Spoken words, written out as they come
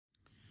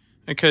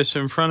Okay, so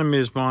in front of me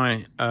is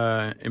my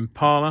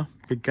Impala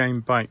Big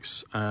Game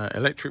Bikes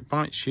electric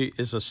bike. She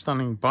is a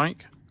stunning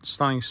bike,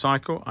 stunning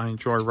cycle. I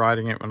enjoy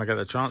riding it when I get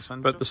the chance.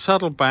 But the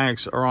saddle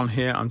bags are on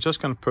here. I'm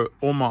just going to put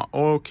all my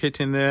oil kit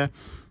in there,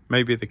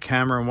 maybe the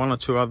camera and one or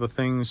two other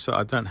things so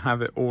I don't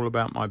have it all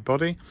about my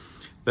body.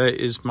 There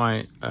is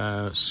my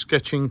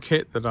sketching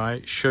kit that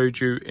I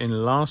showed you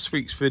in last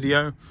week's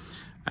video.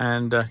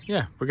 And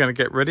yeah, we're going to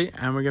get ready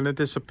and we're going to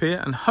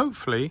disappear, and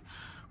hopefully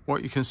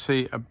what you can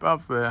see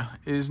above there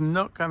is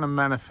not going to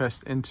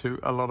manifest into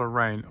a lot of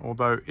rain,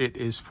 although it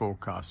is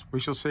forecast. We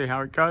shall see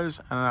how it goes,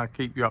 and I'll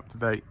keep you up to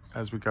date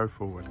as we go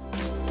forward.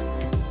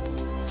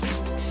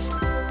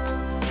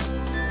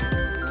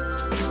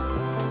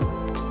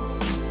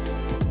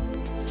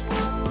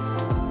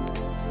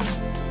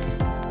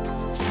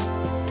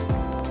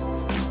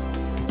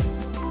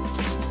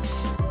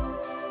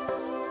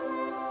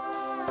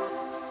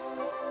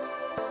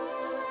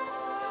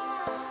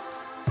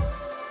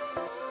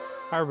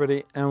 Hi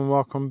everybody and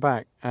welcome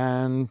back,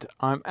 and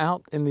I'm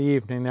out in the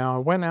evening now. I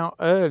went out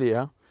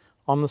earlier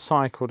on the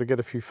cycle to get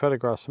a few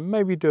photographs and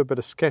maybe do a bit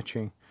of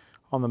sketching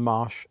on the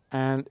marsh,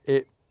 and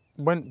it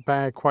went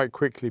bad quite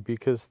quickly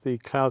because the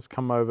clouds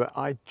come over.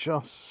 I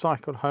just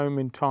cycled home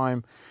in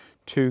time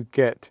to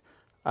get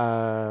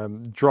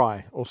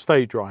dry or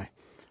stay dry.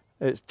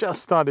 It's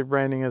just started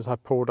raining as I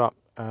pulled up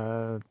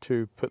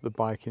to put the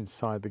bike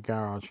inside the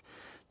garage.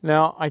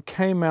 Now, I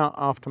came out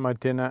after my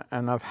dinner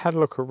and I've had a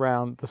look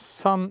around. The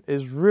sun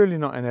is really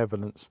not in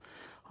evidence.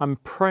 I'm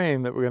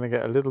praying that we're going to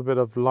get a little bit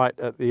of light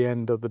at the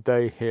end of the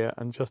day here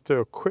and just do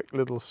a quick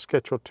little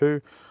sketch or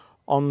two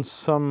on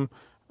some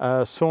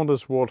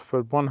Saunders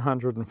Waterford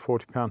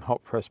 140-pound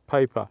hot press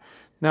paper.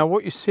 Now,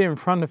 what you see in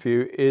front of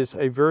you is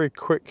a very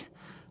quick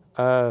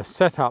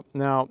setup.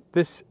 Now,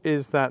 this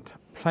is that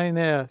plein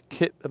air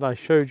kit that I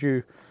showed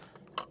you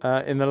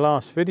in the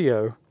last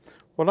video.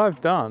 What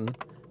I've done,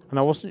 and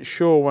I wasn't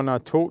sure when I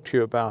talked to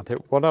you about it,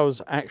 what I was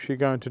actually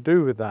going to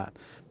do with that.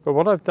 But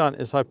what I've done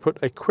is I put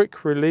a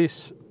quick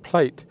release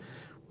plate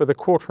with a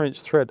 1/4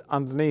 inch thread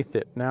underneath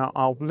it. Now,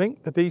 I'll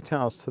link the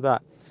details to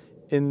that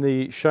in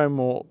the show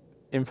more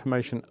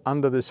information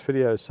under this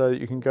video so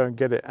that you can go and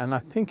get it. And I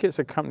think it's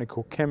a company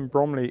called Ken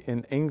Bromley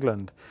in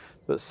England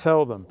that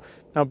sell them.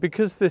 Now,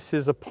 because this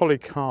is a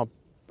polycarb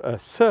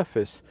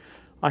surface,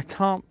 I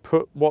can't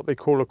put what they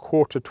call a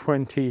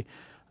 1/4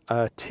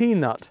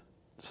 T-nut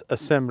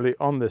assembly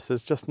on this.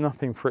 There's just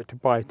nothing for it to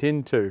bite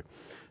into.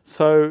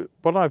 So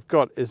what I've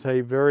got is a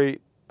very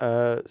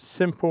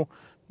simple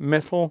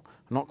metal.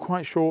 I'm not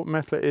quite sure what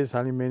metal it is,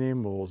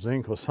 aluminium or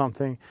zinc or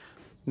something.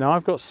 Now,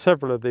 I've got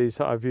several of these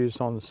that I've used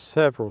on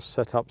several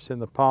setups in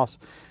the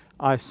past.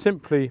 I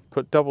simply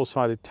put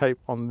double-sided tape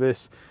on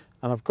this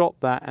and I've got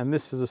that, and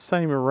this is the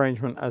same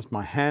arrangement as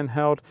my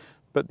handheld,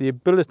 but the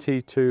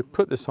ability to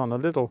put this on a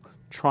little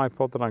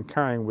tripod that I'm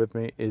carrying with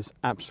me is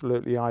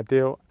absolutely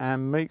ideal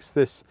and makes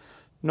this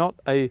not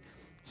a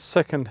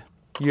second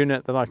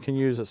unit that I can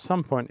use at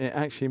some point. It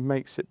actually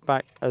makes it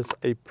back as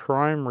a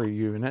primary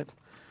unit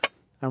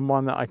and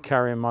one that I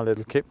carry in my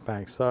little kit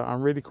bag. So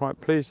I'm really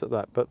quite pleased at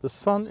that. But the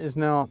sun is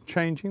now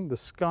changing, the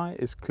sky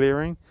is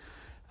clearing,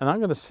 and I'm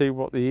going to see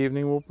what the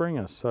evening will bring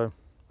us. So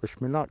wish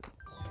me luck.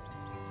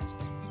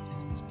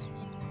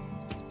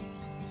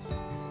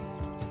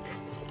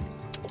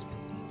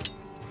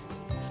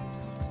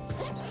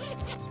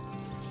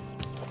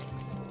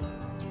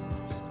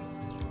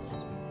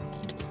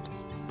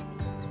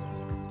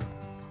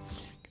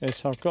 Okay,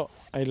 so I've got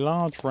a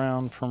large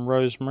round from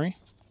Rosemary.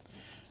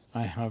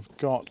 I have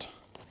got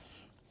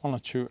one or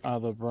two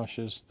other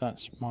brushes.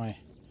 That's my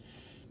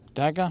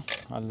dagger.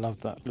 I love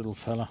that little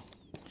fella.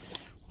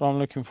 What I'm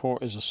looking for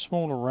is a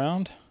smaller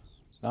round.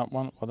 That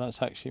one, well,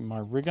 that's actually my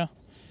rigger.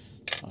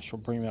 I shall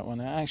bring that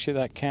one out. Actually,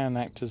 that can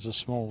act as a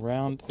small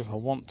round if I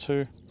want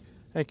to.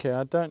 Okay,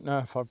 I don't know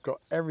if I've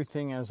got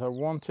everything as I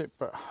want it,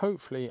 but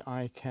hopefully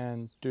I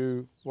can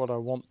do what I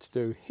want to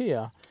do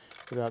here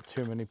without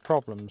too many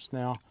problems.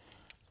 Now,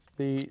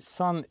 the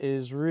sun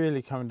is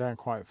really coming down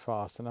quite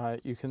fast,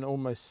 and you can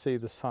almost see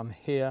the sun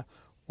here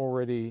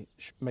already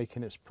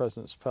making its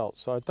presence felt.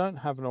 So I don't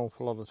have an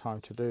awful lot of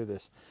time to do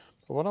this.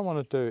 But what I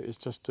want to do is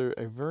just do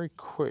a very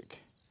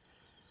quick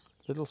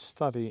little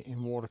study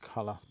in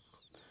watercolour.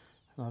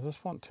 And I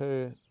just want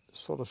to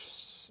sort of,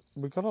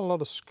 we've got a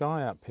lot of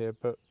sky up here,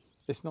 but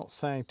it's not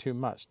saying too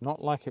much,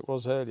 not like it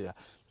was earlier.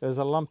 There's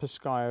a lump of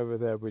sky over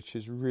there which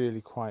is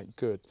really quite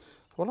good.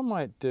 What I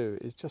might do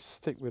is just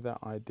stick with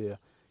that idea.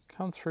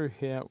 Come through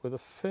here with a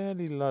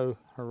fairly low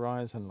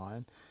horizon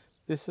line.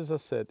 This, as I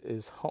said,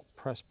 is hot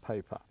press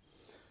paper.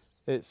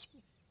 It's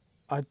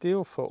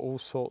ideal for all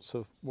sorts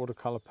of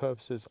watercolor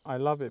purposes. I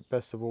love it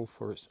best of all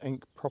for its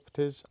ink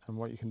properties and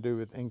what you can do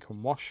with ink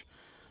and wash,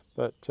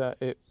 but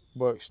it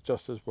works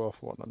just as well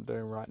for what I'm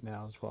doing right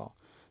now as well.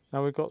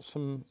 Now, we've got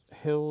some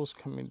hills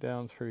coming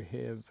down through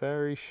here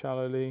very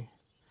shallowly.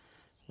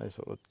 They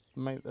sort of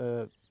make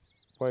their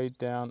way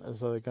down as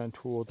though they're going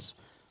towards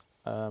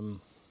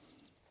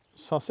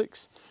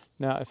Sussex.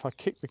 Now, if I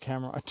kick the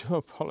camera, I do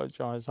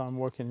apologise. I'm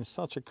working in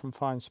such a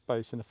confined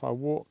space, and if I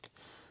walk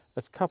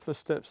a couple of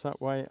steps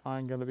that way,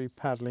 I'm going to be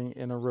paddling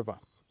in a river.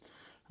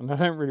 And I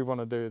don't really want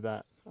to do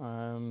that.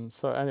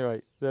 So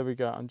anyway, there we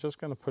go. I'm just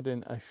going to put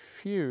in a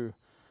few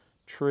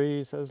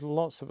trees. There's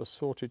lots of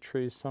assorted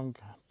trees. Some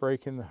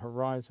breaking the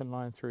horizon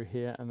line through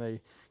here and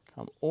they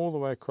come all the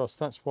way across.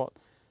 That's what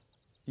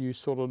you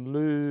sort of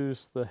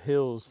lose the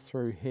hills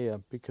through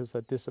here because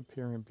they're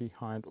disappearing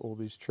behind all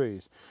these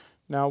trees.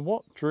 Now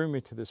what drew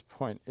me to this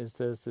point is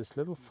there's this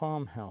little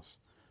farmhouse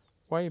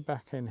way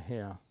back in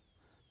here.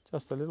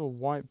 Just a little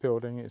white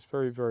building. It's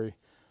very, very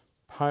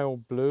pale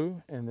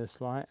blue in this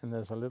light, and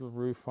there's a little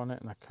roof on it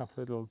and a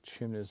couple of little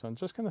chimneys. I'm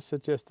just going to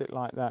suggest it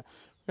like that.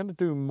 I'm going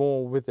to do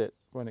more with it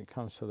when it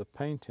comes to the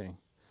painting,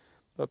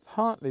 but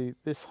partly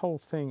this whole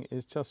thing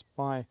is just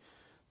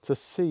to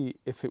see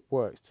if it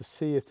works, to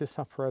see if this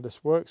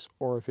apparatus works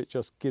or if it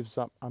just gives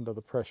up under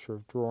the pressure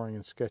of drawing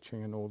and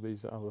sketching and all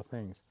these other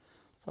things.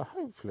 So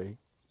hopefully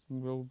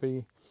we'll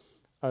be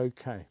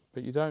okay,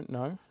 but you don't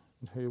know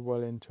until you're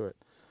well into it.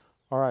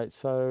 All right,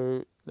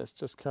 so let's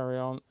just carry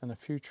on, and a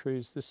few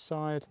trees this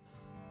side.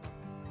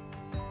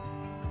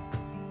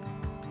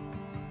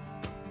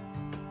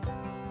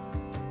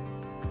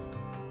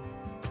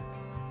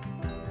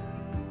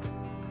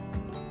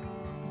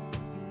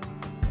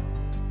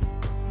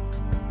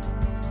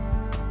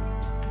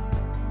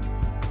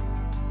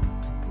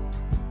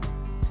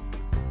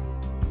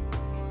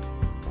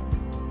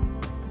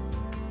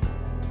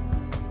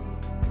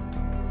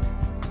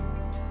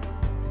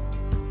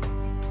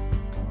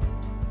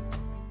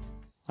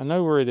 I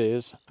know where it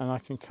is, and I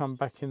can come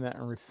back in there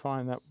and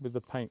refine that with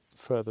the paint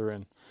further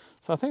in.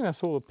 So I think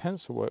that's all the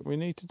pencil work we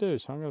need to do.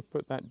 So I'm going to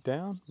put that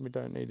down. We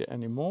don't need it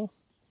anymore.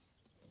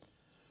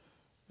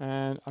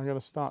 And I'm going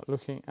to start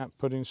looking at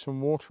putting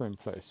some water in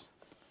place.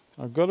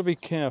 I've got to be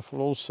careful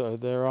also.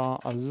 There are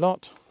a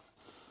lot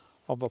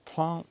of a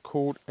plant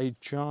called a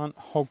giant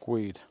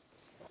hogweed.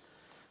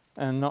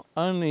 And not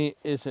only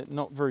is it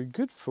not very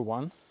good for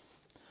one,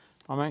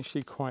 I'm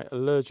actually quite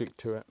allergic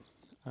to it.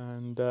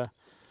 And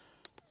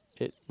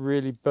it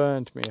really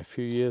burned me a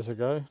few years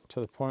ago to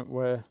the point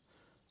where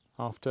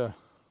after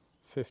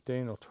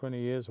 15 or 20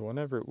 years or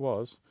whenever it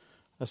was,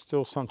 I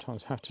still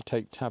sometimes have to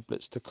take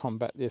tablets to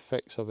combat the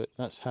effects of it.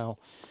 That's how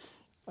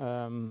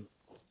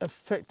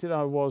affected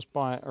I was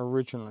by it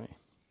originally.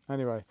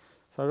 Anyway,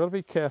 so I've got to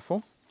be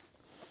careful.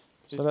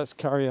 So let's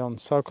carry on.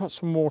 So I've got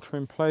some water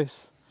in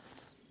place,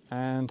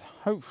 and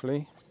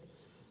hopefully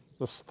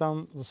the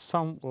sun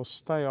will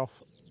stay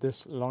off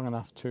this long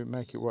enough to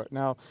make it work.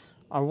 Now,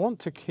 I want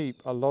to keep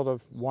a lot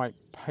of white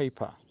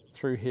paper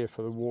through here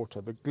for the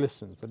water, the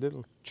glistens, the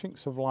little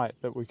chinks of light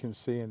that we can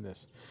see in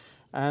this.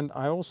 And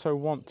I also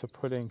want to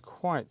put in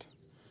quite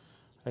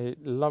a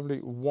lovely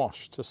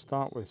wash to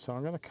start with. So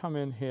I'm going to come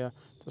in here,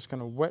 just going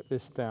to wet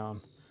this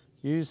down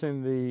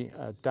using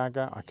the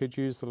dagger. I could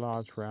use the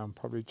large round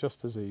probably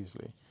just as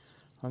easily.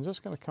 I'm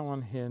just going to come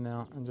on here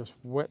now and just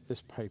wet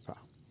this paper.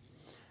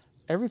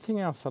 Everything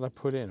else that I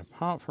put in,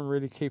 apart from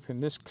really keeping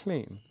this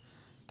clean,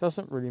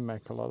 doesn't really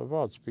make a lot of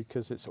odds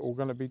because it's all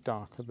going to be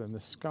darker than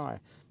the sky.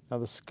 Now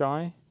the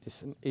sky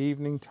is an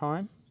evening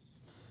time,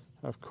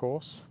 of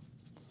course,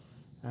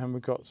 and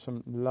we've got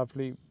some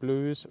lovely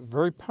blues,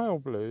 very pale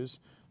blues,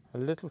 a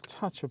little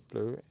touch of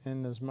blue,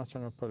 in as much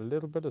I'm going to put a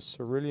little bit of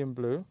cerulean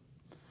blue,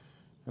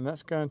 and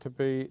that's going to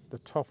be the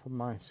top of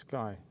my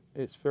sky.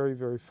 It's very,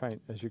 very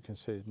faint, as you can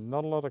see.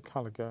 Not a lot of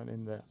colour going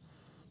in there,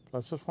 but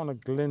I just want a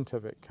glint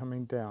of it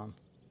coming down,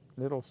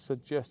 little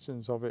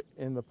suggestions of it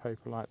in the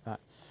paper like that.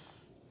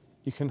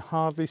 You can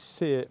hardly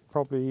see it,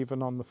 probably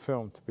even on the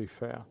film, to be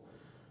fair.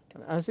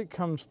 And as it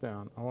comes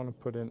down, I want to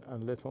put in a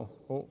little,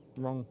 oh,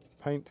 wrong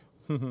paint.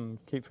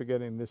 Keep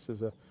forgetting this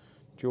is a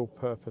dual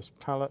purpose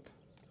palette.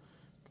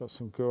 Got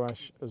some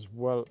gouache as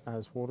well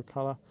as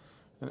watercolour.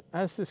 And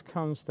as this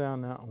comes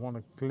down now, I want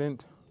a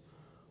glint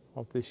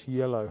of this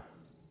yellow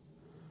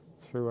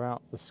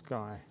throughout the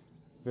sky.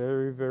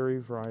 Very, very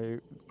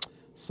bright.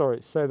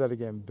 Sorry, say that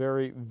again.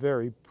 Very,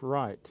 very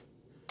bright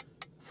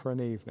for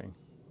an evening.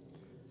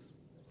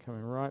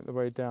 Coming right the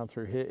way down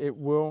through here. It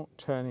will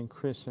turn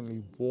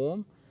increasingly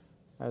warm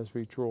as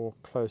we draw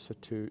closer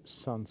to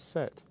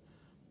sunset.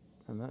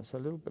 And that's a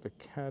little bit of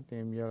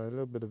cadmium yellow, a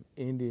little bit of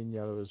Indian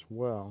yellow as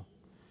well,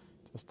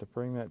 just to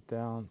bring that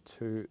down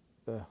to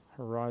the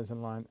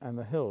horizon line and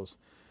the hills.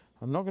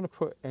 I'm not going to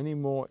put any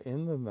more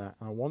in than that.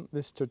 I want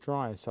this to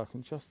dry so I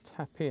can just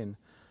tap in.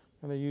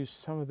 I'm going to use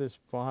some of this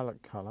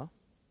violet colour,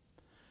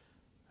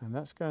 and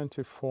that's going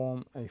to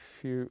form a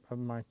few of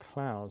my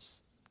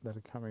clouds that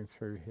are coming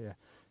through here.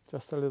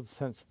 Just a little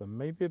sense of them,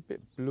 maybe a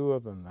bit bluer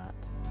than that.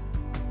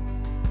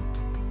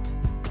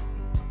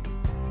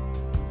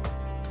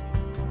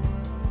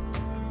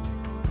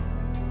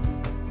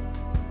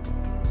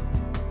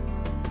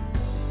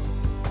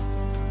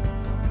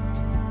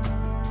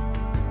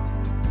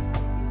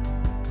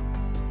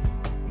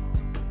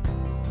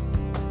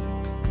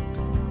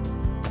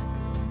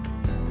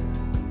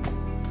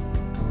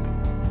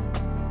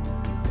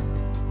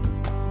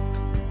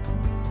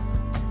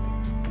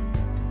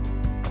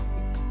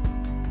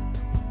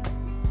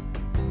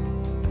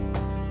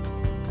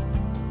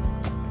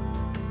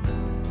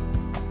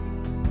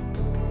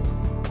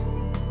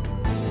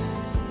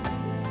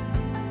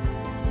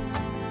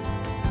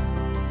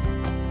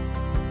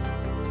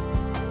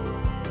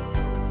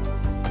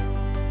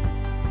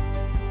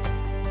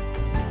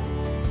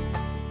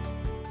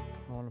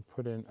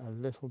 put in a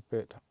little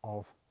bit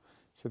of,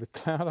 so the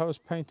cloud I was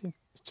painting,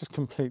 it's just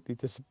completely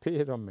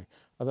disappeared on me.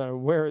 I don't know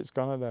where it's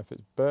gone, I don't know if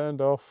it's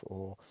burned off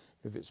or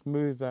if it's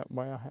moved that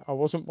way. I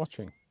wasn't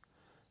watching,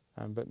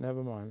 but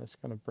never mind. Let's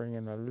going to bring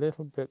in a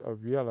little bit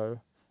of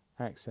yellow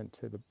accent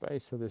to the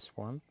base of this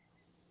one,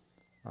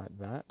 like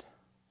that.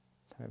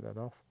 Take that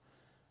off.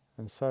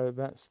 And so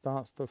that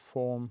starts to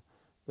form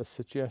the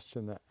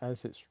suggestion that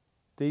as it's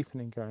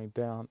deepening going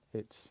down,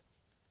 it's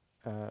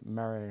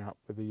marrying up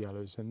with the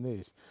yellows in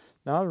these.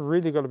 Now I've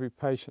really got to be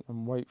patient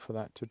and wait for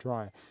that to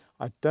dry.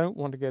 I don't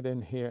want to get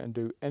in here and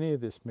do any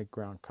of this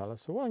mid-ground colour,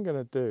 so what I'm going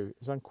to do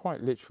is I'm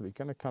quite literally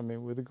going to come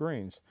in with the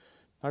greens.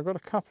 Now, I've got a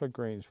couple of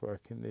greens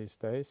working these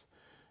days,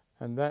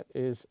 and that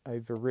is a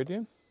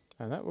Viridian,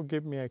 and that will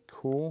give me a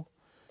cool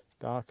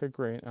darker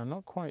green. I'm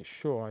not quite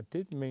sure, I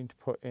did mean to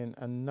put in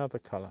another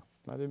colour.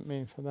 I didn't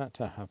mean for that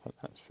to happen,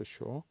 that's for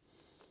sure.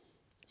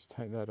 Let's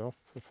take that off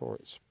before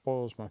it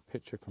spoils my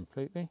picture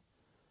completely.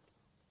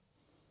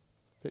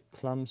 Bit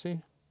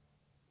clumsy.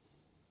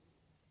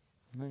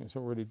 I think it's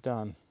already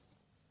done.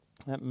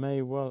 That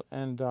may well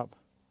end up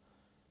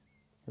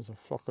as a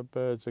flock of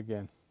birds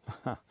again.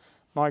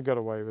 I got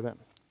away with it.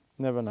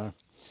 Never know.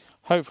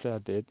 Hopefully I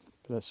did,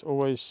 but that's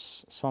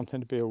always something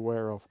to be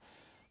aware of.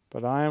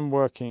 But I am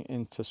working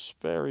into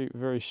very,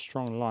 very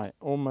strong light,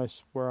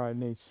 almost where I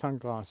need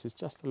sunglasses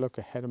just to look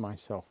ahead of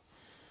myself.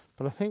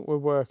 But I think we're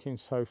working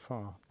so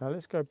far. Now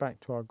let's go back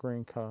to our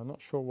green colour. I'm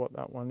not sure what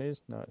that one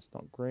is. No, it's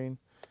not green.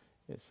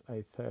 It's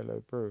a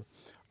Phthalo Blue.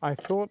 I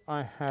thought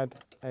I had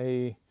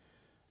a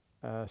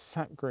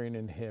sap green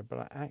in here, but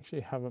I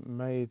actually haven't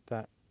made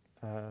that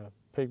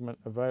pigment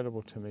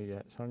available to me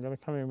yet. So I'm going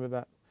to come in with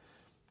that,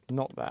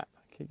 not that.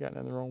 I keep getting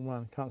in the wrong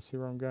one. Can't see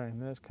where I'm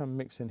going. Let's come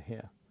mix in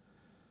here.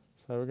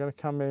 So we're going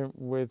to come in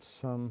with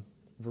some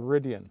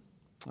Viridian.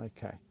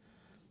 Okay.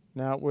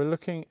 Now we're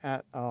looking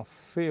at our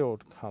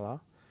field colour,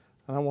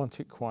 and I want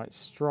it quite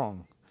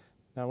strong.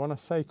 Now when I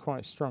say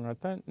quite strong, I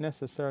don't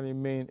necessarily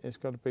mean it's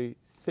got to be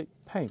thick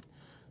paint.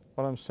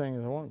 What I'm saying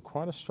is I want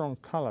quite a strong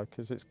colour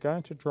because it's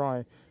going to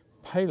dry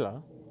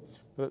paler,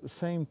 but at the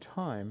same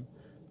time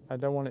I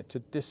don't want it to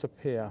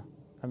disappear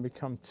and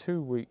become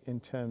too weak in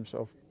terms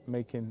of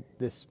making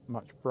this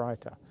much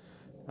brighter.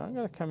 Now I'm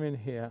going to come in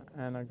here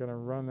and I'm going to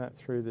run that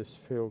through this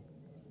field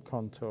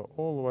contour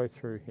all the way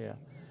through here.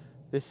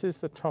 This is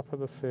the top of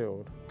the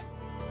field.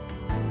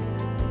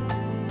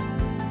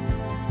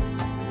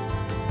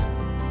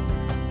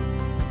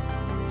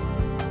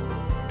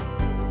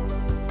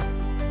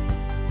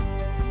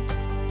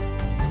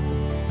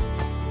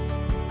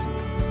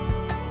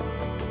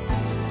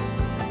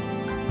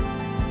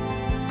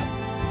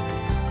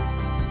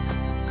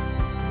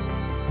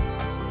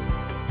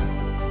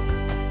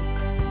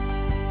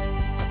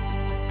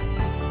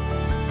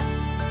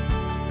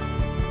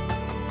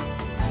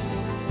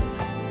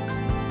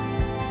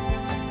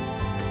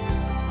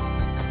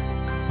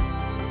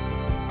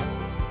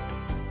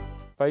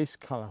 Base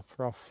colour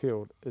for our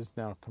field is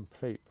now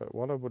complete, but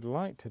what I would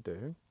like to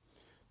do,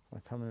 I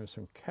come in with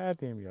some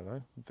cadmium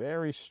yellow,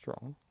 very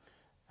strong,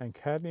 and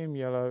cadmium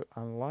yellow,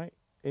 unlike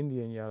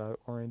Indian yellow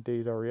or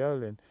indeed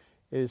aureolin,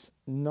 is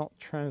not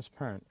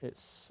transparent.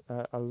 It's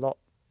a lot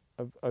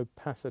of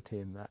opacity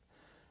in that,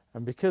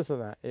 and because of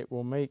that it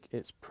will make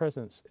its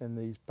presence in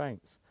these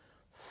banks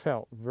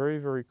felt very,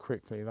 very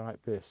quickly,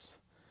 like this,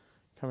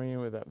 coming in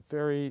with that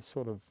very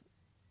sort of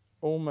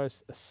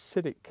almost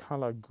acidic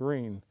colour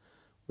green,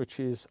 which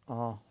is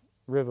our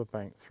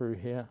riverbank through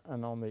here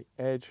and on the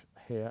edge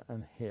here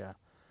and here,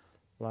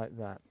 like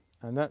that.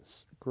 And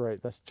that's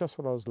great. That's just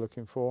what I was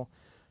looking for.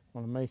 I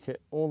want to make it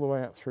all the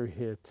way up through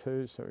here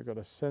too, so we've got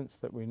a sense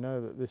that we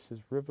know that this is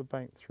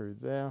riverbank through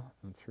there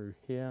and through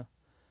here.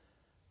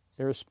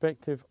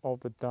 Irrespective of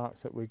the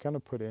darks that we're going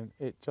to put in,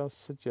 it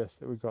just suggests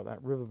that we've got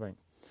that riverbank.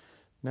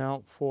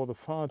 Now for the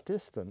far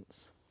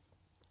distance,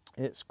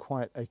 it's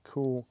quite a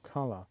cool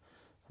colour.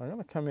 I'm going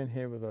to come in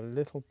here with a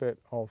little bit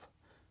of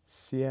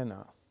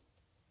sienna, a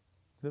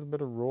little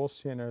bit of raw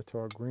sienna to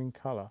our green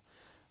colour.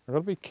 I've got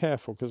to be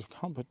careful because I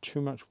can't put too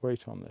much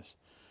weight on this.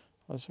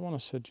 I just want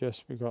to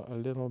suggest we got a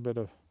little bit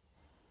of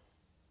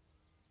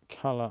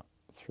colour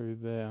through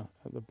there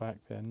at the back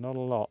there, not a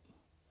lot.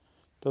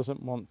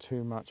 Doesn't want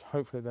too much.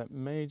 Hopefully that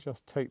may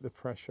just take the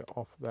pressure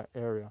off that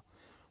area.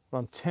 What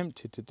I'm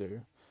tempted to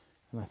do,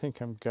 and I think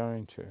I'm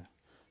going to,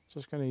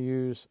 just going to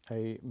use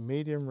a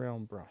medium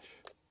round brush.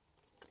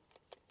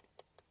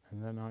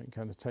 And then I'm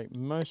going to take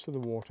most of the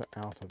water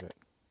out of it.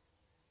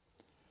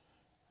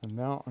 And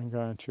now I'm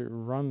going to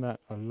run that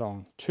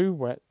along. Too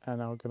wet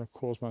and I'm going to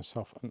cause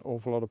myself an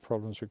awful lot of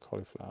problems with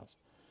cauliflowers.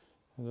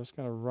 I'm just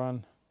going to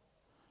run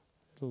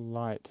a little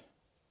light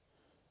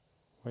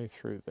way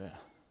through there.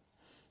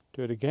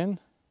 Do it again.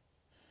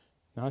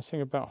 Nice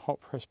thing about hot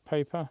pressed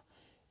paper,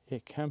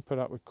 it can put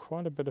up with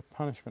quite a bit of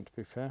punishment, to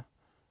be fair.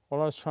 What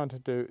I was trying to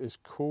do is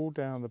cool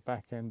down the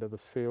back end of the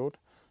field,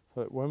 so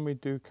that when we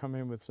do come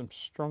in with some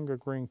stronger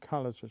green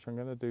colours, which I'm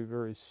going to do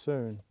very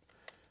soon,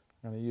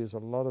 I'm going to use a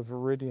lot of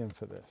Viridian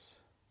for this.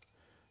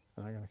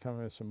 And I'm going to come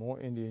in with some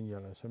more Indian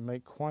yellow. So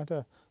make quite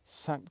a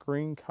sap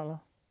green colour.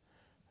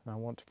 And I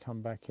want to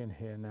come back in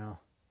here now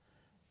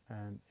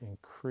and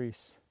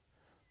increase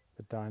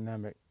the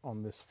dynamic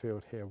on this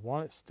field here.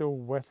 While it's still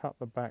wet up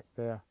the back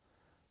there,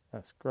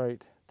 that's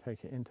great.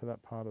 Take it into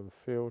that part of the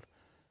field,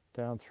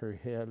 down through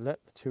here.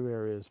 Let the two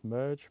areas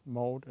merge,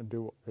 mold, and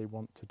do what they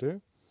want to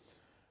do.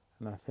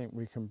 And I think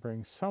we can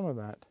bring some of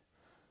that,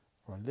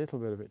 or a little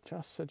bit of it,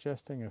 just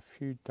suggesting a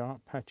few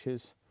dark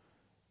patches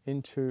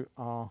into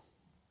our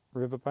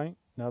riverbank.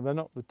 Now, they're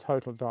not the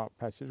total dark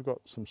patches. We've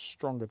got some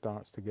stronger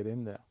darks to get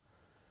in there.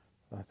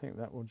 I think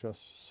that will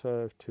just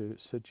serve to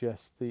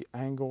suggest the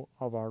angle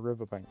of our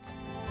riverbank.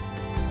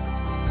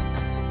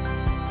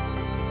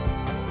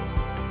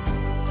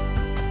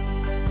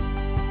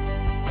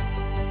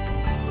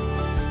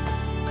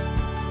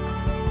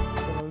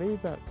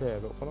 Leave that there,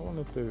 but what I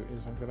want to do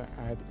is I'm going to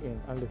add in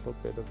a little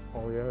bit of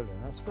aureolin.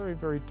 That's very,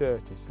 very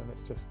dirty, so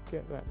let's just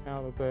get that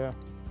out of there,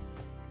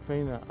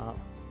 clean that up,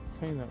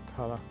 clean that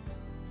colour.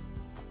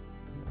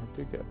 I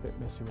do get a bit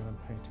messy when I'm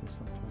painting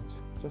sometimes.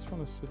 Just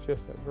want to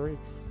suggest that very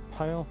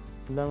pale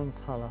lemon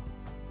colour,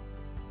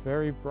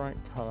 very bright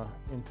colour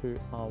into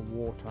our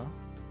water.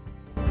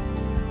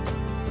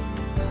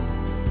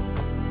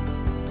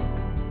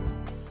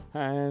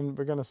 And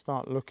we're going to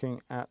start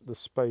looking at the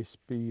space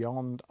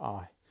beyond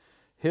our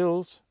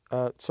hills,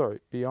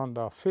 beyond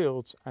our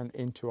fields and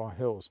into our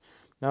hills.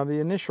 Now the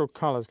initial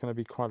colour is going to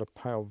be quite a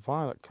pale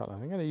violet colour.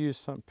 I'm going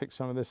to pick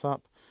some of this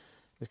up.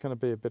 There's going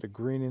to be a bit of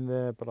green in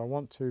there, but I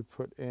want to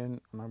put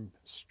in, and I'm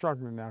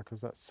struggling now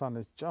because that sun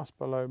is just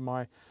below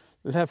my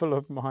level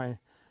of my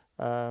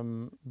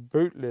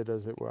boot lid,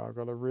 as it were. I've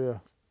got a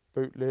rear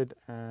boot lid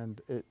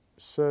and it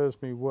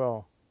serves me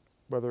well,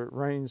 whether it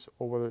rains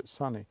or whether it's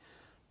sunny.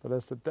 But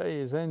as the day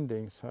is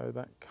ending, so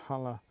that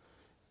colour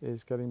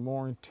is getting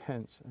more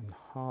intense and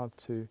hard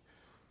to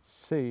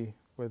see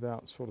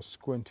without sort of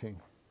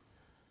squinting.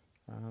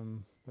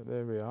 But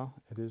there we are,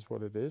 it is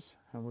what it is,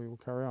 and we will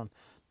carry on.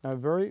 Now,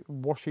 very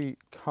washy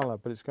colour,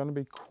 but it's going to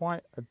be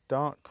quite a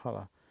dark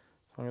colour.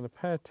 So I'm going to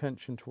pay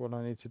attention to what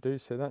I need to do.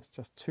 So that's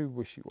just too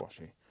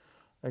wishy-washy.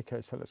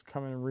 Okay, so let's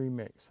come in and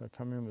remix. So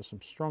come in with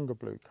some stronger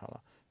blue colour.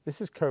 This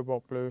is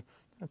cobalt blue.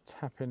 I'm going to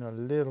tap in a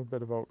little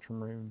bit of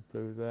ultramarine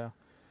blue there.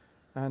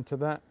 And to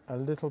that, a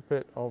little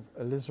bit of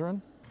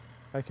alizarin.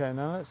 Okay,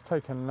 now let's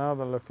take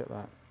another look at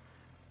that.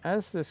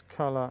 As this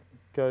colour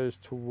goes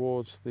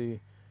towards the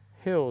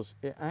hills,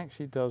 it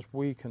actually does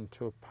weaken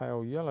to a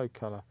pale yellow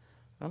colour.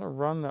 I'm going to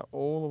run that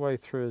all the way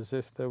through as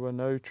if there were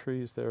no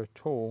trees there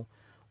at all,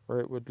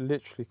 or it would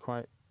literally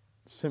quite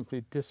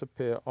simply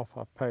disappear off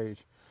our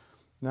page.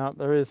 Now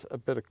there is a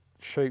bit of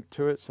shape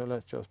to it, so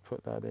let's just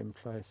put that in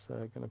place. So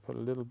I'm going to put a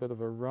little bit of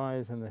a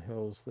rise in the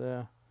hills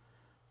there,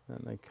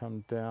 and they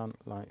come down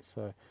like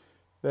so.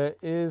 There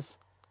is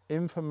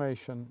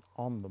information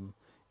on them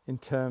in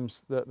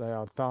terms that they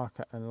are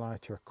darker and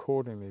lighter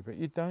accordingly, but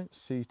you don't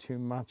see too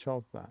much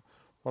of that.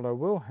 What I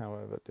will,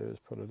 however, do is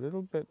put a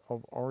little bit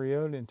of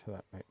aureole into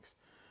that mix.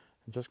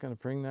 I'm just going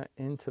to bring that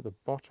into the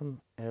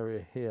bottom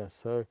area here,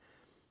 so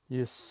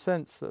you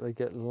sense that they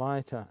get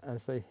lighter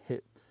as they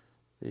hit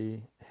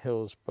the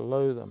hills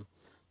below them.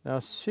 Now,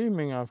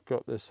 assuming I've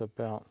got this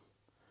about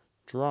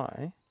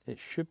dry, it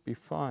should be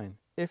fine.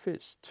 If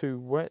it's too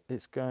wet,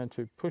 it's going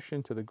to push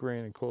into the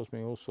green and cause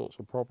me all sorts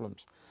of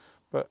problems.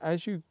 But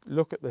as you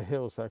look at the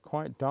hills, they're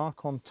quite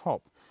dark on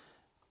top.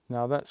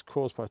 Now that's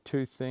caused by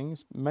two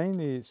things.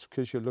 Mainly it's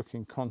because you're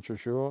looking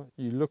Contrejour.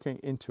 You're looking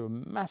into a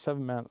massive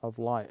amount of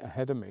light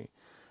ahead of me.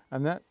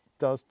 And that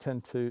does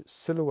tend to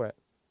silhouette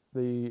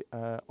the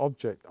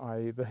object,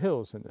 i.e. the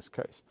hills in this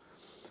case.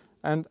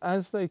 And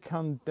as they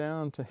come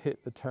down to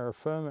hit the terra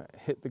firma,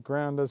 hit the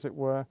ground as it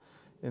were,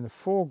 in the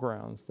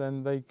foregrounds,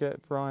 then they get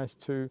rise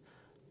to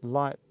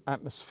light,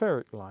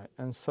 atmospheric light,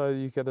 and so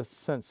you get a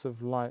sense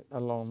of light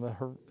along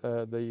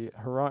the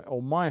horizon,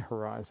 or my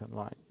horizon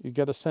line. You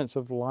get a sense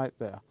of light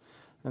there,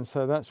 and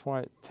so that's why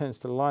it tends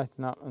to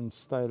lighten up and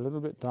stay a little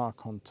bit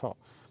dark on top.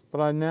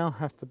 But I now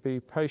have to be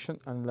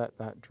patient and let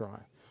that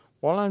dry.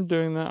 While I'm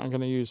doing that, I'm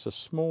going to use a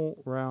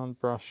small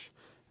round brush,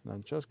 and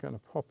I'm just going to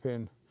pop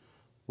in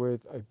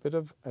with a bit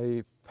of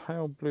a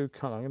pale blue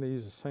colour. I'm going to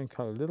use the same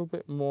colour, a little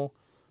bit more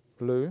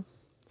blue,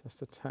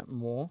 just a tap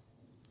more.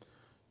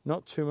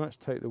 Not too much,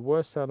 take the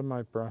worst out of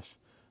my brush,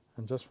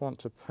 and just want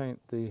to paint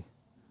the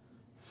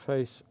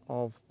face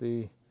of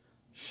the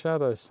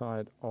shadow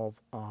side of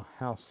our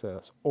house there.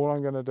 That's all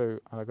I'm going to do,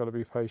 and I've got to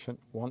be patient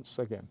once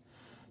again.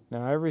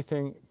 Now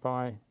everything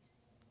by a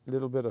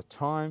little bit of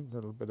time, a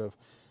little bit of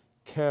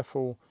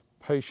careful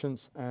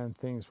patience, and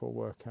things will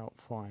work out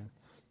fine.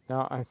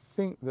 Now I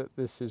think that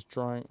this is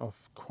drying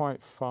off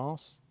quite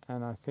fast,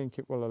 and I think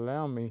it will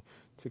allow me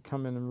to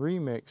come in and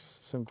remix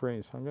some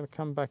greens. So I'm going to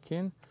come back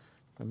in.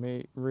 Let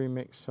me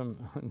remix some,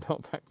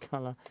 not that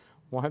colour.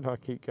 Why do I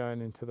keep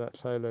going into that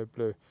phthalo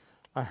blue?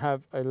 I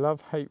have a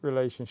love-hate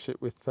relationship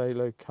with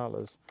phthalo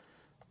colours.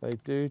 They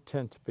do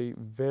tend to be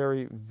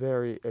very,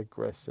 very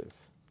aggressive.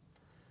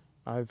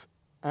 I've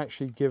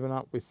actually given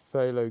up with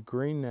phthalo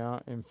green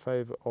now in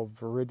favour of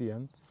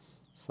viridian,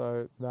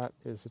 so that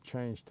is a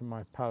change to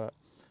my palette.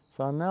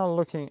 So I'm now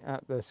looking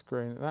at this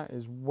green. That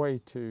is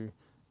way too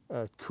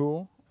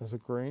cool as a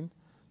green.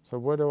 So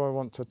where do I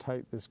want to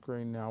take this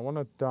green now? I want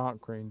a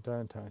dark green,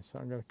 don't I? So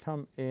I'm going to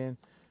come in,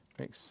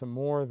 mix some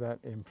more of that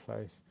in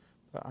place.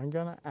 But I'm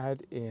going to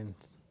add in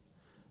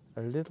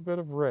a little bit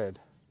of red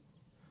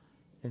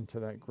into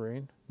that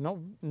green.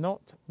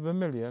 Not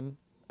vermilion,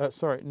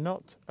 sorry,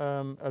 not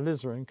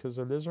alizarin, because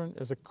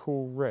alizarin is a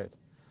cool red.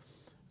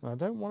 And I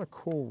don't want a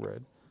cool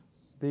red.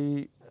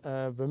 The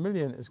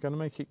vermilion is going to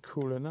make it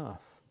cool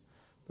enough,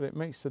 but it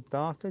makes a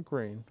darker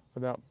green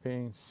without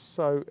being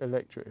so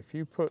electric. If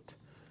you put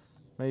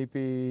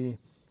maybe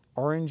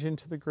orange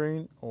into the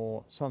green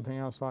or something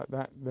else like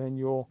that, then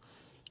your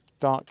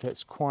dark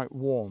gets quite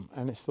warm,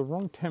 and it's the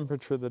wrong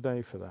temperature of the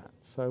day for that.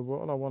 So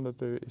what I want to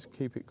do is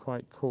keep it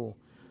quite cool.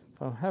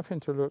 So I'm having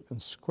to look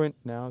and squint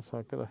now, so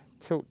I've got to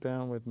tilt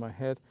down with my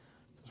head.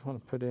 Just want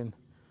to put in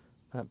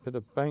that bit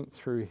of bank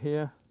through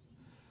here,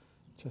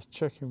 just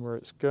checking where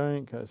it's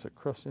going. It goes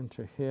across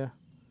into here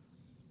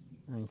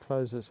and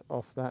closes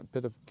off that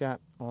bit of gap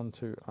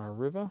onto our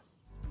river.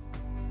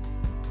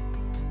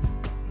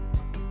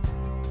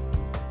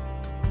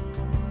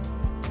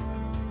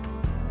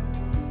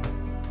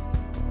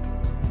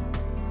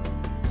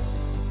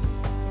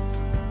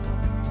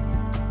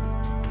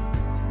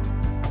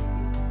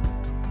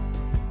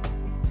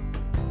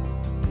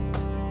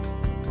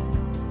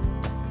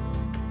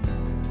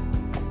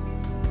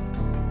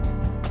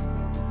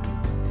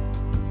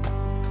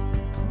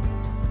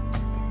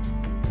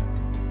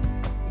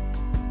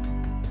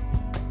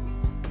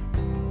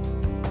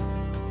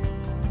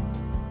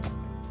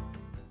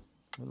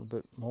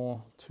 Bit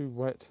more, too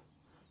wet,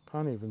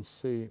 can't even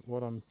see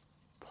what I'm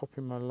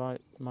popping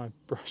my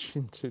brush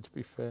into, to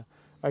be fair.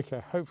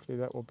 Okay, hopefully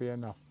that will be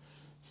enough.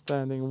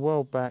 Standing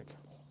well back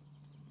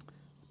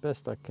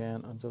best I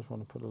can, I just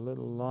want to put a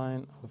little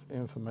line of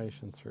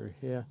information through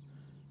here,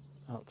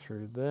 up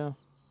through there,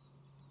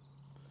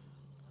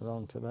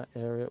 along to that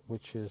area,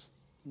 which is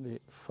the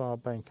far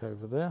bank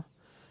over there,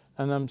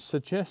 and I'm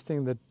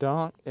suggesting the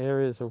dark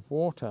areas of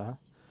water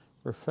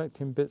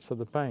reflecting bits of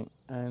the bank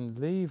and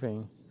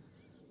leaving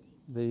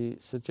the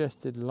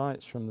suggested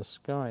lights from the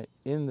sky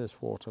in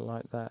this water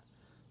like that.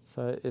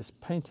 So it's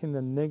painting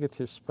the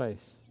negative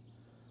space,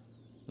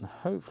 and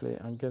hopefully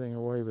I'm getting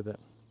away with it.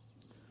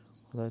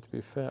 Although to be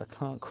fair, I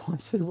can't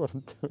quite see what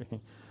I'm doing,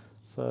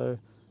 so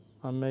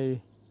I may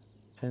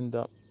end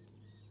up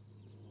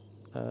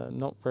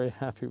not very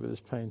happy with this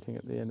painting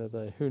at the end of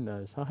the day. Who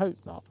knows? I hope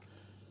not.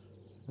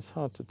 It's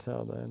hard to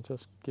tell there. And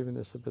just giving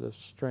this a bit of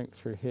strength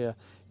through here.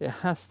 It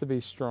has to be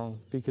strong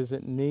because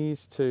it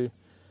needs to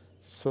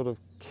sort of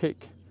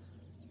kick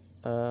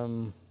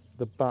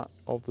the butt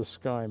of the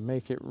sky,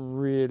 make it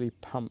really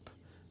pump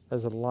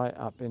as a light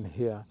up in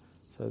here.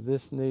 So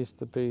this needs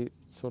to be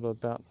sort of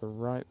about the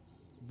right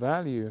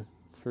value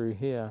through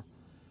here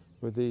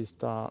with these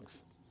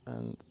darks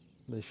and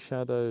the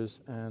shadows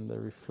and the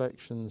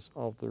reflections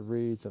of the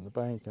reeds and the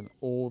bank and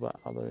all that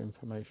other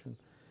information.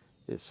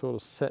 It sort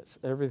of sets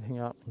everything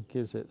up and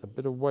gives it a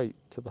bit of weight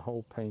to the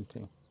whole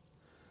painting.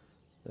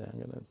 There, I'm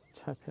going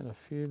to tap in a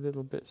few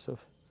little bits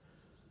of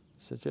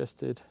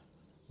suggested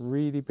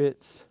reedy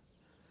bits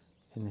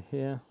in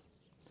here.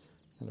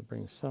 I'm going to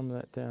bring some of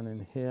that down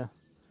in here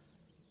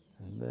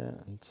and there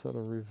and sort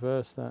of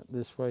reverse that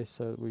this way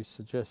so that we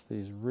suggest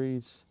these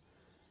reeds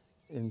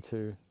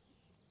into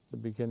the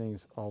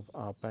beginnings of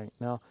our bank.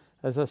 Now,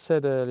 as I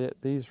said earlier,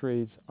 these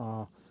reeds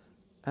are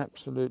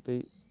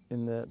absolutely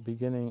in the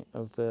beginning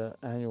of their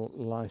annual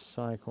life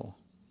cycle,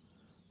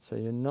 so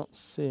you're not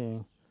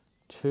seeing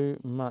too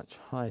much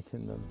height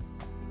in them.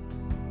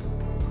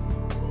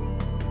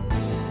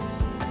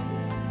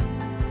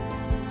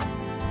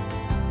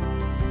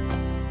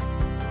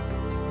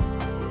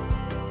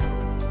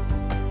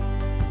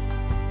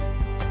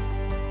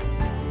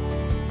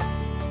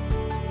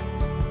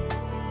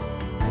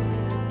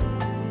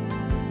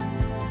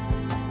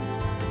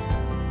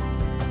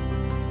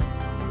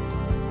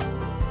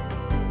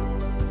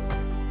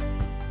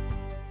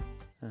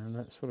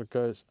 Sort of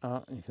goes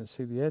up, and you can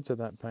see the edge of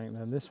that bank.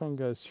 Then this one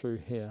goes through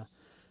here.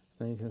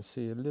 Then you can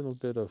see a little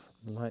bit of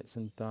lights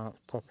and dark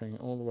popping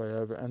all the way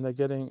over, and they're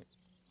getting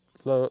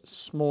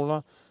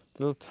smaller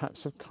little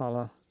taps of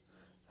colour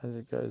as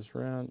it goes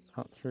round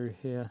up through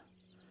here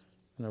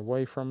and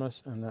away from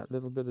us, and that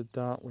little bit of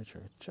dark which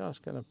are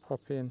just going to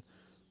pop in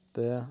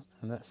there,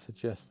 and that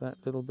suggests that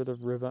little bit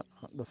of river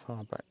up the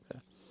far back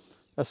there.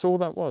 That's all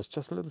that was,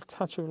 just a little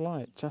touch of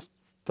light, just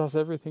does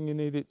everything you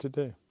need it to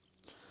do.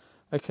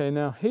 Okay,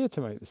 now here to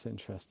make this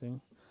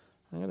interesting,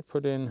 I'm going to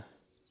put in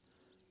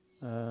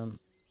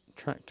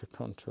tractor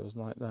contours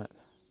like that.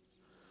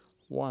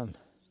 One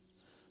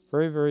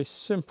very, very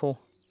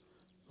simple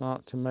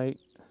mark to make.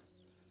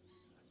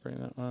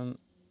 Bring that one.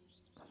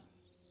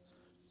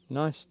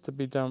 Nice to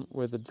be done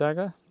with a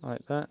dagger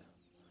like that.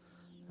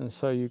 And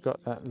so you've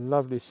got that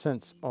lovely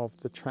sense of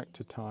the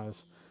tractor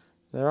tyres.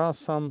 There are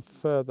some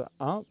further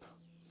up.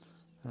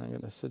 I'm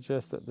going to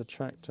suggest that the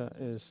tractor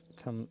has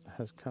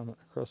come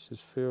across his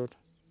field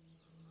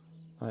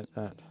like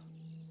that.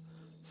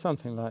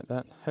 Something like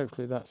that.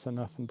 Hopefully that's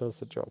enough and does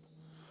the job.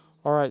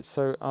 Alright,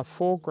 so our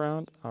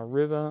foreground, our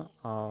river,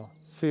 our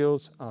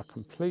fields are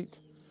complete.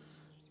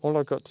 All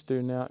I've got to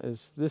do now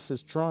is, this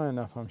is dry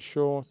enough, I'm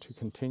sure, to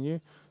continue.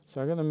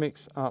 So I'm going to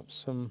mix up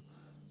some,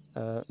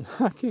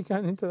 I keep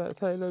going into that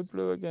phthalo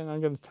blue again.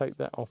 I'm going to take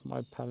that off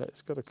my palette.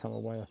 It's got to come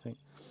away, I think.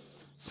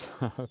 So,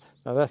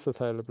 now that's the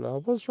phthalo blue. I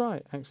was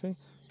right, actually.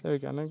 There we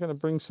go. And I'm going to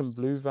bring some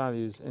blue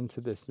values into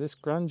this. This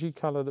grungy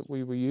colour that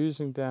we were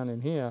using down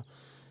in here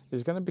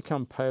is going to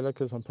become paler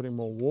because I'm putting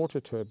more water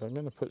to it, but I'm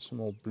going to put some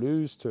more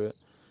blues to it,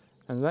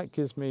 and that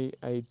gives me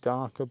a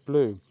darker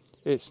blue.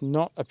 It's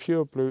not a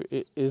pure blue,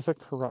 it is a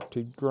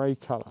corrupted grey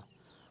colour,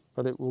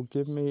 but it will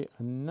give me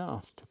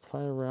enough to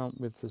play around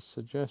with the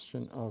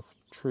suggestion of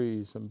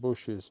trees and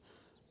bushes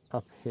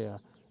up here,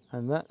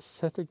 and that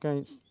set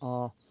against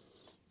our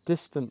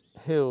distant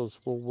hills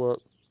will work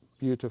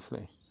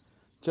beautifully.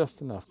 Just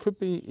enough. Could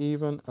be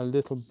even a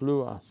little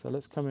bluer, so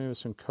let's come in with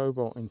some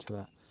cobalt into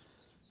that.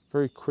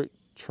 Very quick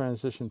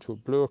transition to a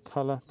bluer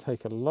colour,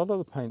 take a lot of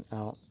the paint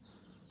out.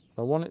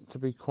 I want it to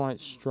be quite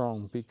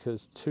strong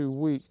because too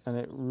weak and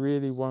it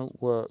really won't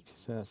work.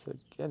 So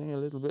getting a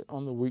little bit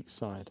on the weak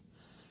side.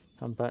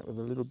 Come back with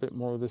a little bit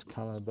more of this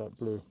colour, that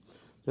blue.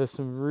 There's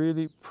some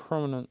really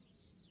prominent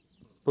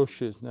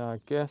bushes. Now I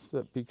guess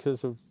that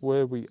because of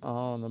where we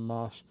are on the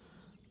marsh,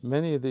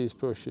 many of these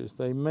bushes,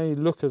 they may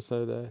look as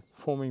though they're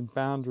forming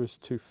boundaries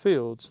to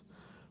fields,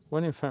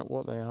 when in fact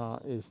what they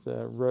are is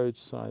their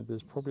roadside.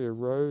 There's probably a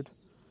road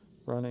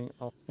running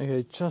off.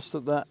 Okay, just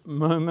at that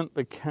moment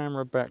the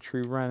camera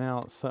battery ran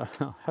out, so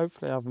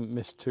hopefully I haven't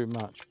missed too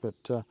much,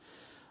 but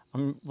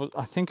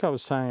I think I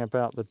was saying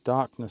about the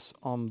darkness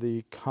on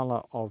the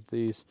colour of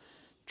these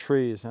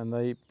trees, and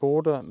they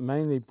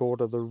mainly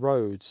border the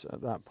roads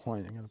at that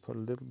point. I'm going to put a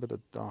little bit of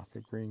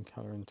darker green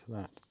colour into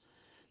that,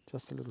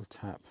 just a little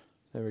tap.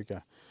 There we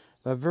go.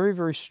 They're very,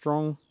 very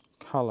strong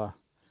colour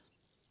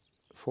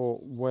for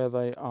where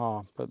they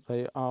are, but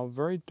they are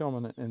very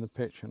dominant in the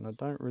picture, and I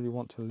don't really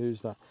want to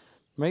lose that.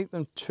 Make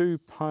them too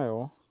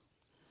pale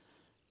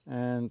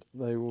and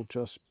they will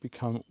just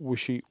become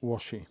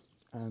wishy-washy,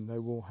 and they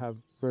will have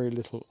very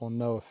little or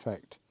no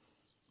effect.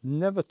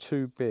 Never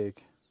too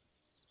big,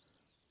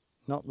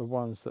 not the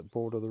ones that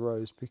border the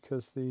roads,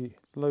 because the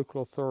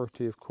local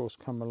authority of course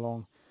come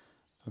along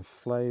and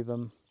flay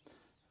them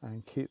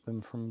and keep them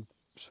from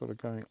sort of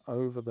going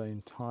over the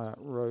entire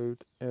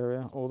road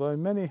area, although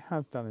many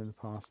have done in the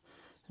past.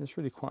 It's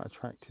really quite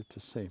attractive to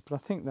see, but I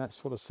think that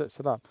sort of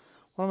sets it up.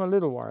 What I'm a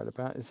little worried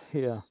about is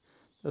here,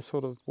 there's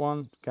sort of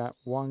one gap,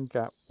 one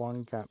gap,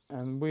 one gap,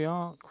 and we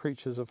are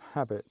creatures of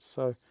habit,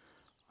 so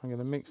I'm going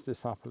to mix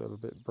this up a little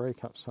bit,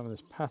 break up some of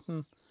this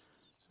pattern,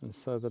 and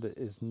so that it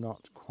is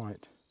not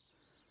quite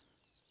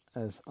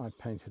as I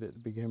painted it to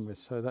begin with.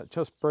 So that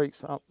just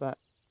breaks up that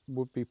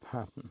would-be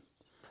pattern.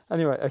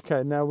 Anyway,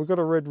 okay, now we've got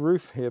a red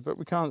roof here, but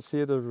we can't see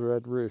it as a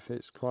red roof.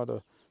 It's quite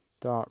a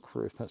dark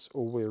roof. That's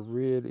all we're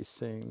really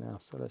seeing now.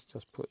 So let's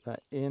just put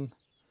that in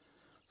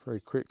very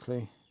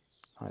quickly,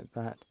 like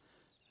that.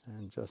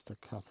 And just a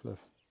couple of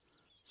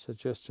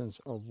suggestions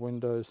of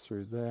windows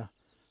through there.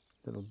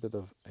 A little bit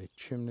of a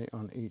chimney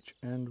on each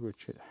end,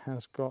 which it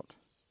has got.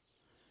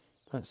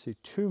 Don't see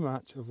too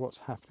much of what's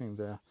happening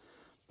there,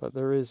 but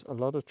there is a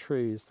lot of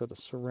trees that are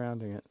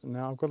surrounding it.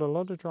 Now I've got a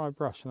lot of dry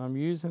brush, and I'm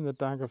using the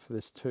dagger for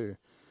this too,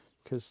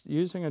 because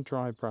using a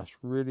dry brush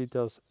really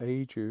does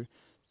aid you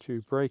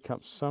to break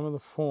up some of the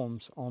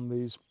forms on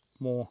these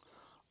more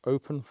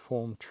open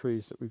form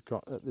trees that we've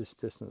got at this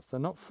distance. They're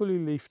not fully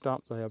leafed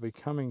up, they are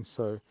becoming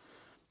so,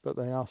 but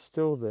they are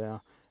still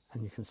there,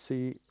 and you can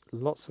see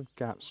lots of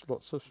gaps,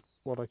 lots of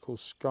what I call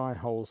sky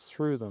holes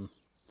through them.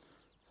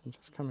 So I'm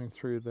just coming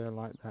through there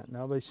like that.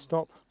 Now they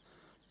stop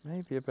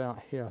maybe about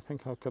here. I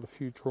think I've got a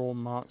few draw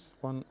marks,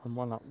 one and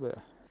one up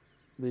there.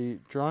 The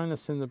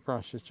dryness in the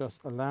brush is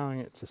just allowing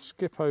it to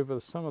skip over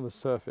some of the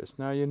surface.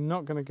 Now you're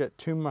not going to get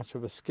too much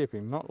of a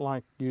skipping, not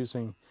like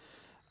using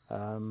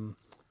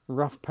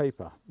rough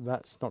paper.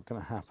 That's not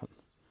going to happen.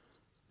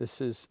 This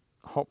is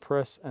hot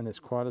press and it's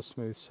quite a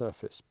smooth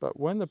surface, but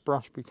when the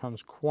brush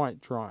becomes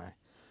quite dry,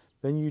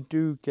 then you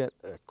do get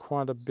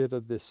quite a bit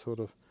of this sort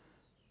of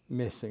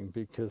missing,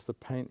 because the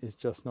paint is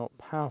just not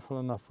powerful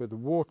enough with the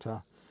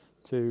water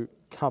to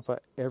cover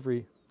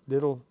every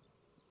little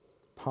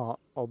part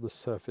of the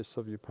surface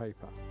of your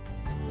paper.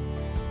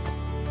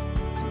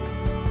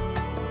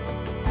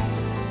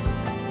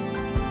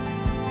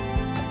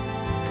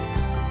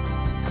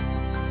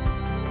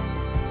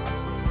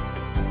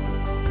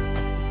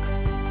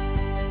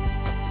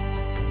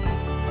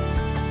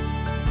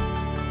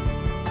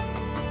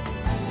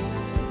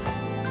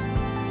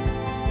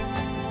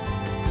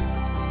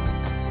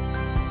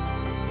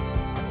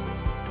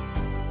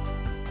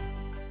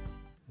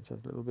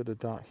 Just a little bit of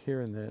dark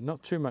here and there,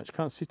 not too much,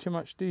 can't see too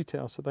much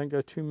detail, so don't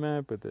go too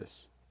mad with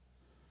this.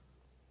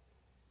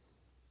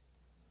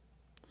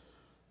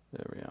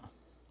 There we are.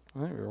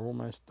 I think we're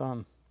almost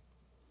done.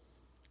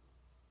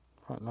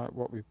 Quite like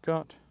what we've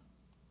got.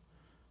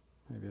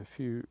 Maybe a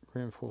few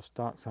reinforced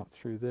darks up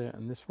through there,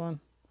 and this one,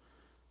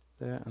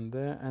 there,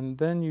 and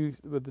then you,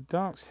 with the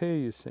darks here,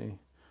 you see,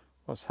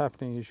 what's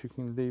happening is you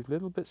can leave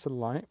little bits of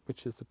light,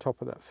 which is the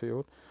top of that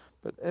field,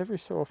 but every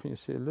so often you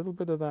see a little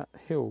bit of that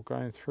hill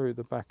going through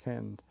the back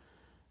end,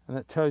 and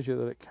that tells you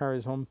that it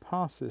carries on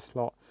past this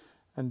lot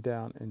and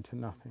down into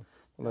nothing.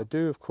 What I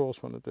do, of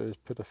course, want to do is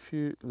put a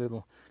few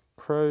little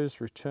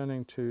crows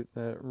returning to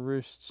their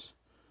roosts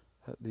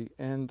at the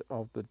end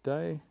of the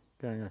day,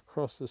 going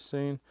across the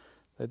scene.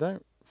 They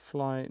don't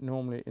fly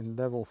normally in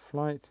level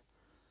flight,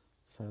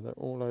 so they're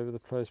all over the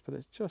place, but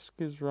it just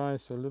gives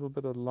rise to a little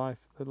bit of life,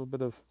 a little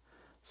bit of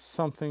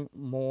something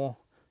more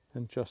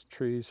than just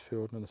trees,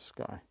 field and the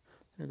sky.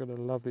 You've got a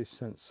lovely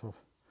sense of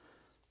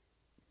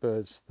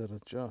birds that are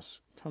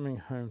just coming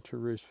home to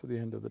roost for the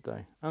end of the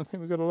day. I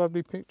think we've got a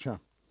lovely picture.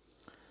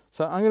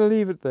 So I'm going to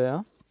leave it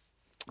there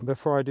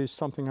before I do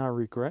something I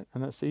regret,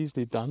 and that's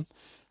easily done.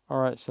 All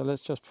right, so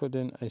let's just put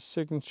in a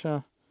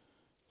signature,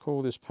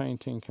 call this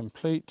painting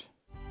complete.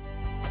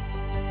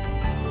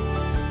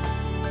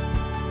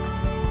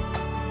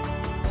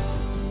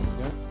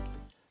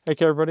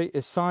 Okay everybody,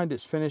 it's signed,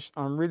 it's finished.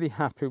 I'm really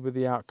happy with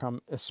the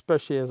outcome,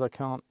 especially as I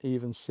can't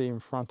even see in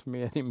front of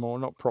me anymore,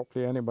 not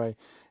properly anyway.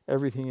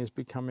 Everything is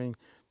becoming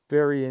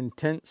very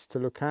intense to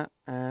look at,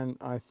 and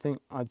I think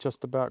I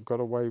just about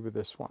got away with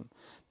this one.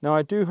 Now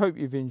I do hope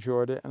you've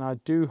enjoyed it, and I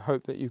do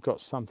hope that you've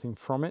got something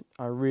from it.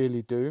 I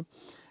really do.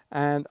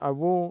 And I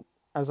will,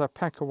 as I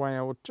pack away,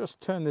 I will just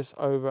turn this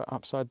over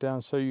upside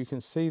down so you can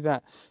see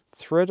that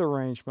thread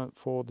arrangement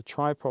for the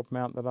tripod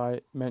mount that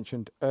I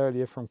mentioned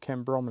earlier from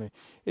Ken Bromley.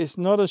 It's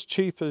not as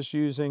cheap as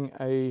using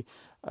a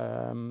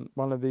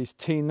one of these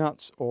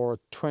T-nuts or a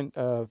 20,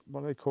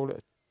 what do they call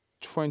it,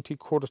 20,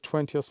 quarter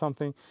 20 or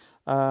something.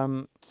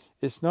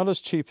 It's not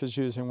as cheap as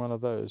using one of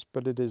those,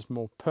 but it is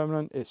more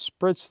permanent, it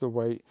spreads the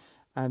weight,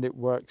 and it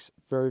works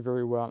very,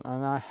 very well.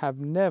 And I have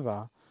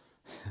never,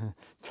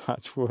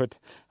 touch wood,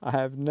 I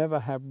have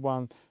never had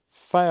one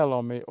fail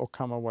on me or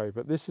come away,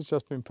 but this has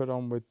just been put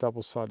on with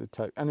double-sided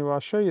tape. Anyway, I'll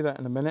show you that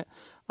in a minute.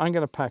 I'm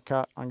going to pack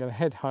up, I'm going to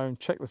head home,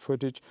 check the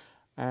footage,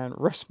 and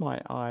rest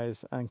my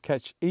eyes and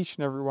catch each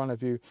and every one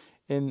of you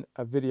in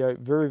a video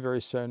very,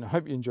 very soon. I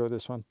hope you enjoy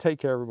this one. Take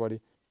care,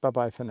 everybody.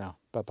 Bye-bye for now.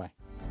 Bye-bye.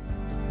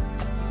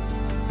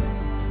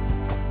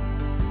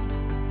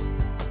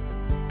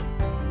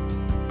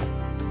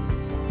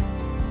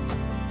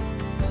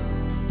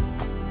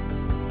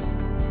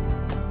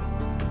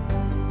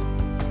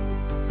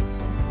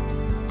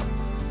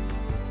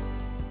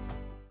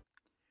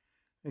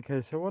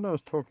 Okay, so what I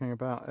was talking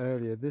about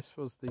earlier, this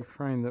was the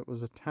frame that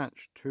was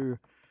attached to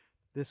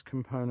this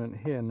component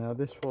here. Now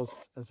this was,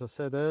 as I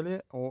said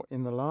earlier, or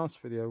in the last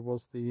video,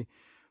 was the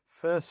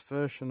first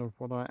version of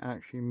what I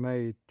actually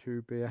made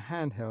to be a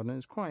handheld, and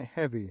it's quite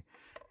heavy.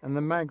 And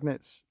the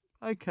magnets,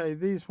 okay,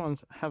 these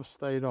ones have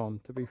stayed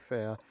on, to be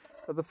fair,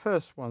 but the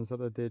first ones that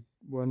I did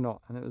were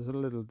not, and it was a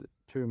little bit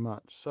too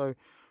much. So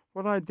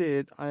what I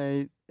did,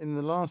 in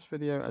the last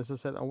video, as I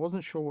said, I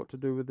wasn't sure what to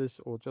do with this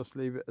or just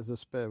leave it as a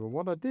spare, but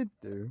what I did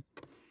do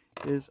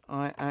is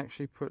I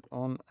actually put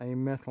on a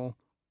metal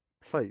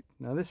plate.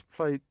 Now this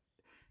plate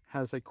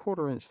has a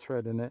 1/4 inch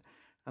thread in it,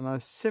 and I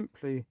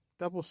simply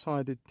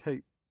double-sided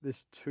taped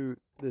this to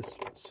this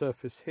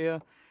surface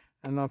here,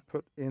 and I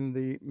put in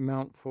the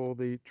mount for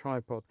the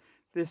tripod.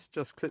 This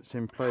just clips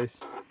in place.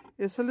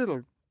 It's a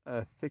little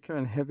thicker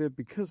and heavier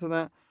because of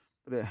that,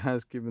 but it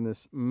has given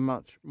this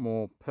much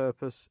more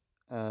purpose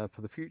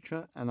for the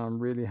future, and I'm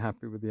really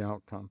happy with the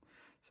outcome.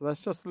 So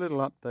that's just a little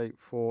update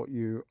for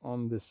you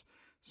on this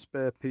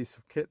spare piece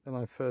of kit that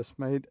I first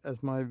made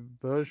as my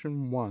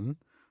version 1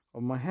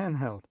 of my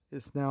handheld.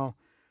 It's now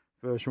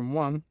version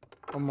 1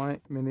 on my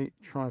mini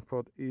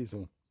tripod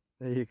easel.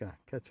 There you go.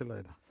 Catch you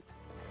later.